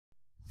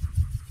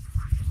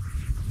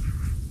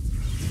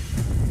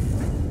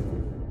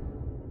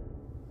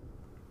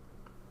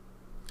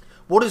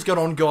What is going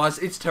on, guys?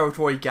 It's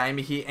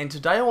TerritoryGamer here, and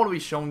today I want to be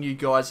showing you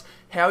guys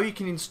how you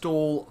can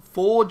install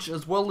Forge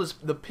as well as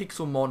the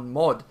Pixelmon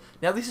mod.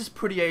 Now this is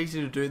pretty easy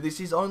to do. This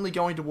is only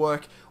going to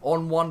work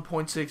on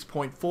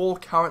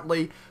 1.6.4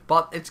 currently,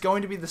 but it's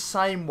going to be the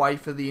same way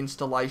for the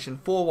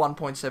installation for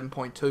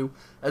 1.7.2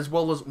 as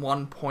well as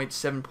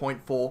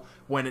 1.7.4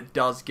 when it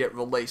does get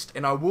released.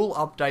 And I will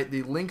update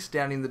the links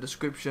down in the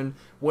description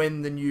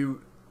when the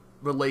new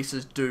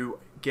releases do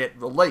get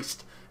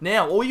released.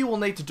 Now, all you will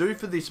need to do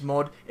for this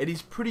mod, it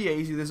is pretty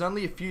easy. There's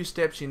only a few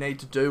steps you need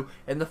to do,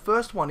 and the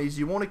first one is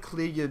you want to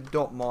clear your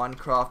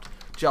 .minecraft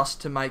just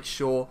to make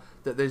sure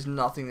that there's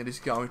nothing that is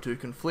going to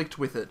conflict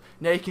with it.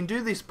 Now, you can do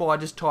this by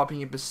just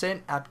typing in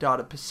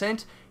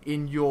 %appdata%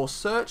 in your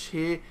search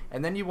here,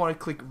 and then you want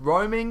to click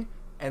roaming,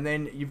 and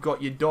then you've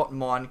got your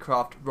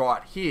 .minecraft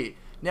right here.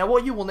 Now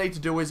what you will need to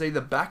do is either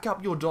back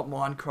up your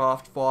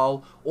 .minecraft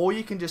file, or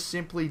you can just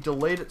simply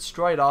delete it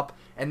straight up,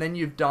 and then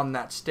you've done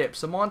that step.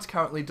 So mine's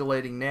currently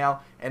deleting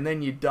now, and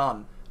then you're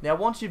done. Now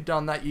once you've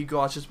done that, you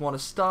guys just want to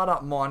start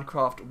up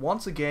Minecraft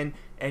once again,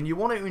 and you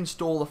want to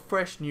install a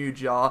fresh new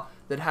jar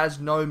that has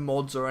no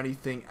mods or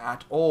anything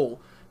at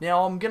all.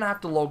 Now I'm going to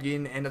have to log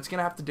in, and it's going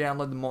to have to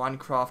download the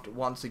Minecraft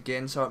once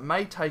again, so it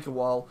may take a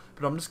while,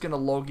 but I'm just going to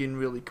log in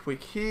really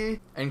quick here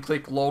and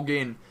click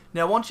login.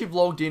 Now once you've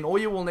logged in, all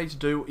you will need to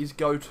do is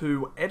go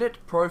to edit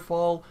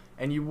profile,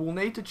 and you will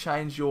need to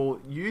change your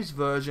use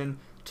version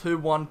to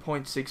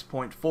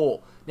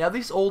 1.6.4. Now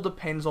this all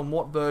depends on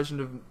what version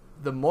of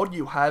the mod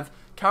you have.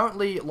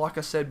 Currently, like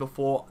I said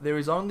before, there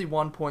is only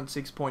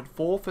 1.6.4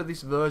 for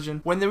this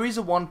version. When there is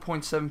a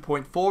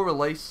 1.7.4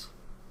 release,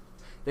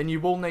 then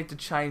you will need to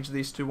change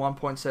this to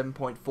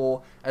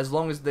 1.7.4 as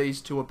long as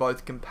these two are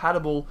both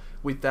compatible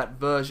with that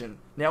version.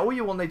 Now all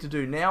you will need to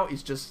do now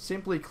is just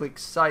simply click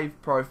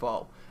save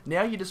profile.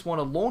 Now you just want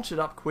to launch it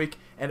up quick,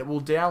 and it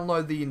will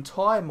download the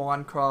entire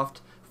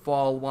Minecraft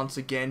file once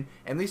again,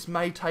 and this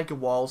may take a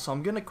while, so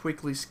I'm going to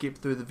quickly skip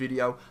through the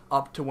video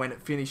up to when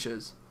it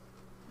finishes.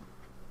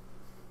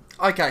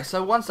 Okay,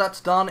 so once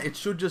that's done, it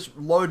should just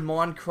load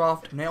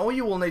Minecraft. Now all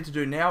you will need to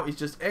do now is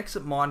just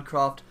exit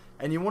Minecraft,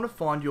 and you want to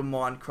find your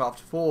Minecraft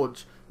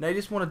Forge. Now you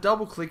just want to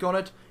double click on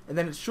it, and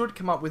then it should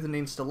come up with an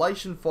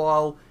installation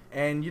file,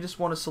 and you just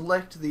want to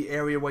select the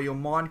area where your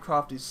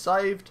Minecraft is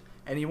saved,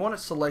 and you want it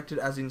selected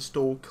as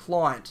install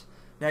client.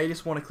 Now you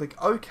just want to click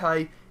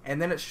OK,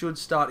 and then it should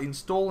start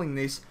installing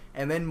this,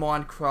 and then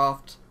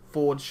Minecraft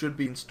Forge should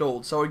be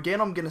installed. So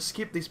again, I'm going to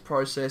skip this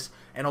process,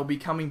 and I'll be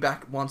coming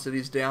back once it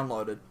is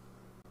downloaded.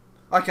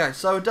 Okay,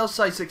 so it does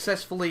say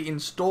successfully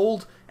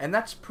installed, and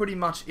that's pretty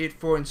much it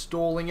for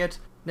installing it.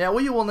 Now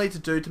all you will need to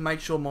do to make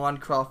sure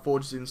Minecraft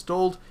Forge is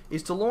installed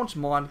is to launch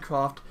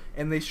Minecraft,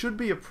 and there should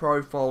be a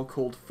profile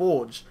called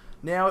Forge.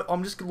 Now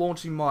I'm just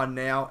launching mine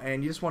now,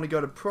 and you just want to go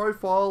to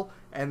profile,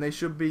 and there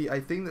should be a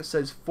thing that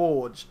says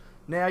Forge.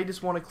 Now you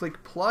just want to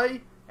click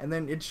play, and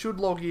then it should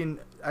log in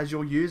as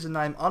your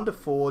username under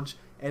Forge,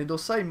 and it'll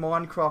say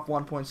Minecraft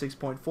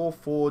 1.6.4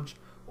 Forge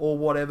or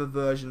whatever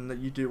version that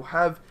you do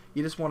have.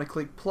 You just want to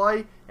click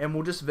play, and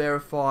we'll just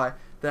verify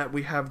that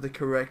we have the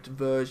correct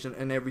version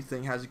and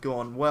everything has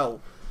gone well.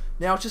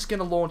 Now it's just going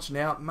to launch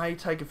now. It may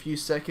take a few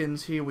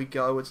seconds. Here we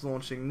go, it's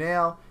launching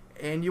now,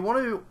 and you want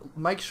to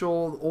make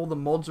sure all the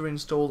mods are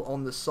installed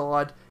on the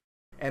side,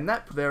 and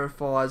that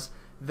verifies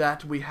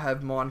that we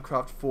have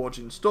Minecraft Forge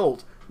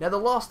installed. Now the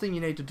last thing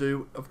you need to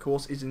do, of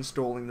course, is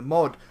installing the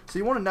mod. So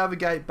you want to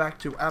navigate back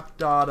to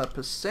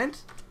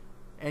appdata%,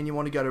 and you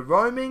want to go to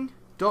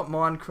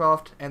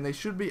roaming.minecraft, and there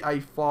should be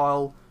a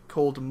file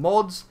called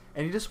mods,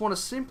 and you just want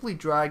to simply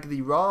drag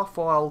the RAR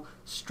file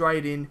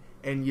straight in,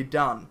 and you're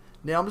done.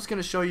 Now I'm just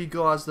going to show you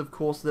guys, of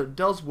course, that it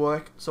does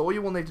work. So all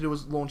you will need to do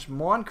is launch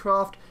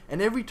Minecraft,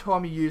 and every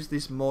time you use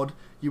this mod,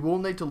 you will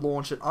need to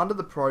launch it under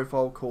the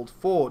profile called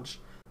Forge.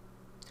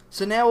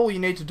 So now all you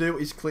need to do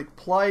is click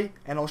play,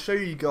 and I'll show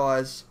you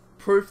guys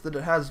proof that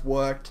it has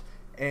worked,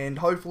 and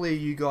hopefully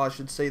you guys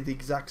should see the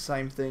exact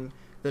same thing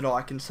that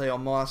I can see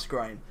on my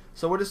screen.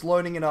 So we're just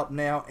loading it up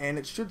now, and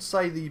it should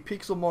say the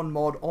Pixelmon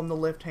mod on the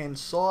left hand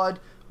side.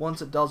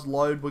 Once it does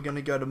load, we're going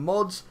to go to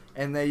mods,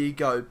 and there you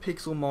go,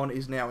 Pixelmon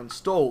is now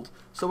installed.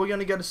 So we're going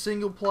to go to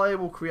single player,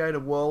 we'll create a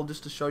world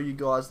just to show you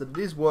guys that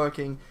it is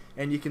working,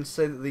 and you can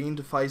see that the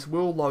interface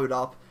will load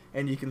up,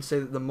 and you can see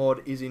that the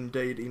mod is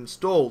indeed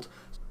installed.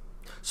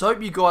 So I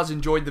hope you guys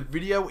enjoyed the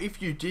video.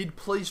 If you did,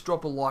 please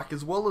drop a like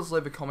as well as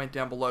leave a comment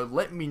down below.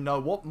 Let me know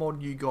what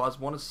mod you guys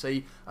want to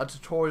see a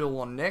tutorial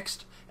on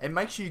next, and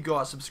make sure you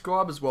guys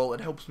subscribe as well.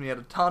 It helps me out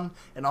a ton,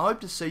 and I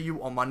hope to see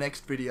you on my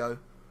next video.